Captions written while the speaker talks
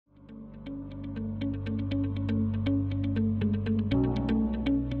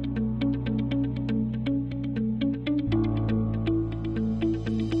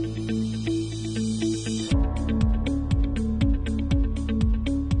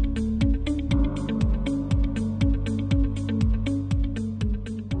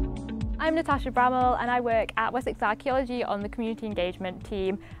Natasha Bramall and I work at Wessex Archaeology on the community engagement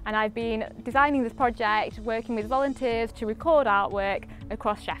team, and I've been designing this project working with volunteers to record artwork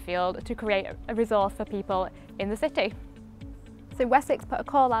across Sheffield to create a resource for people in the city. So Wessex put a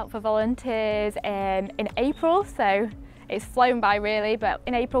call out for volunteers in April, so it's flown by really, but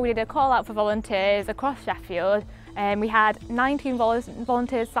in April we did a call out for volunteers across Sheffield, and we had 19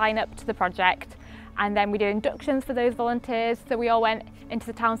 volunteers sign up to the project. And then we did inductions for those volunteers. So we all went into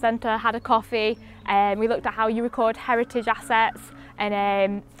the town centre, had a coffee, and we looked at how you record heritage assets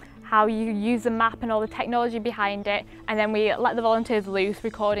and how you use the map and all the technology behind it. And then we let the volunteers loose,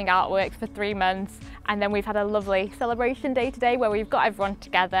 recording artworks for 3 months. And then we've had a lovely celebration day today where we've got everyone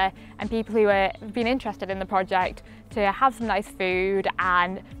together and people who have been interested in the project to have some nice food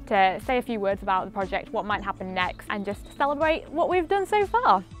and to say a few words about the project, what might happen next, and just celebrate what we've done so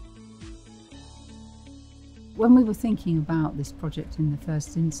far. When we were thinking about this project in the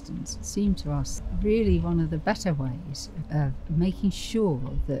first instance, it seemed to us really one of the better ways of making sure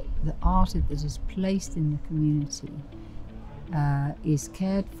that the art that is placed in the community is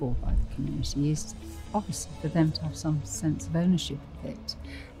cared for by the community, is obviously for them to have some sense of ownership of it.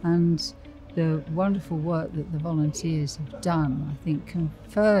 And the wonderful work that the volunteers have done, I think,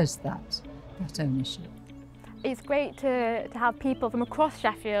 confers that ownership. It's great to have people from across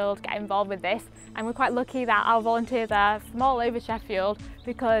Sheffield get involved with this, and we're quite lucky that our volunteers are from all over Sheffield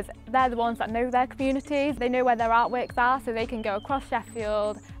because they're the ones that know their communities. They know where their artworks are, so they can go across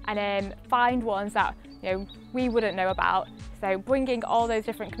Sheffield and find ones that we wouldn't know about. So bringing all those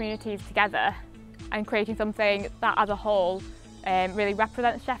different communities together and creating something that as a whole really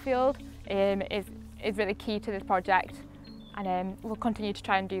represents Sheffield is really key to this project, and we'll continue to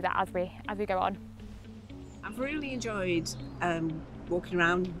try and do that as we go on. I've really enjoyed walking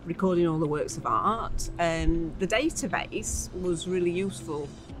around recording all the works of art. The database was really useful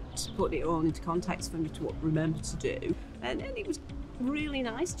to put it all into context for me to remember to do, and it was really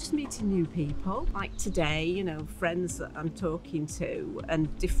nice just meeting new people like today, friends that I'm talking to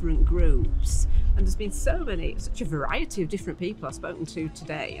and different groups, and there's been such a variety of different people I've spoken to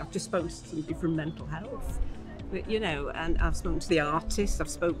today. I've just spoken to somebody from mental health, but, and I've spoken to the artist, I've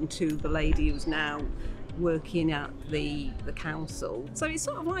spoken to the lady who's now working at the council. So it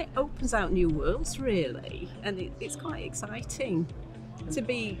sort of like opens out new worlds really, and it's quite exciting to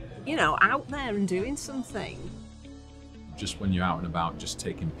be, out there and doing something. Just when you're out and about, just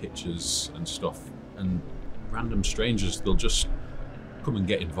taking pictures and stuff, and random strangers, they'll just come and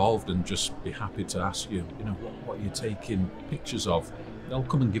get involved and just be happy to ask you, what you're taking pictures of. They'll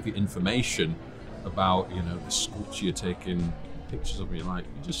come and give you information about, the sculpture you're taking pictures of, and you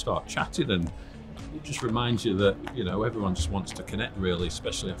just start chatting, and it just reminds you that, everyone just wants to connect really,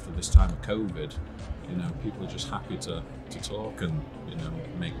 especially after this time of COVID. People are just happy to talk and,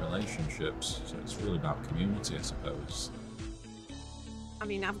 make relationships. So it's really about community, I suppose. I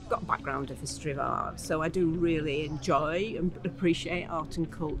mean, I've got a background of history of art, so I do really enjoy and appreciate art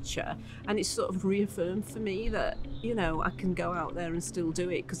and culture. And it's sort of reaffirmed for me that, I can go out there and still do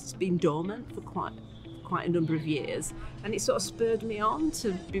it, because it's been dormant for quite a number of years, and it sort of spurred me on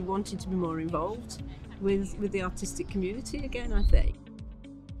to be wanting to be more involved with the artistic community again, I think.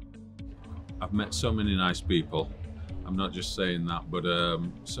 I've met so many nice people. I'm not just saying that, but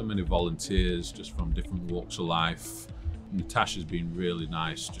so many volunteers just from different walks of life. Natasha's been really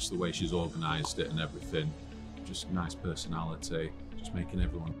nice, just the way she's organised it and everything. Just nice personality, just making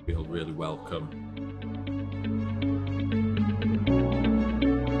everyone feel really welcome.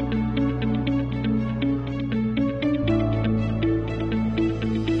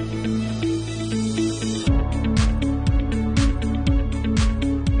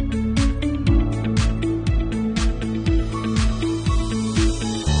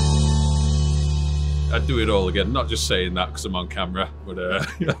 I'd do it all again, not just saying that because I'm on camera, but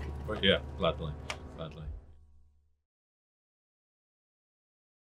yeah, gladly.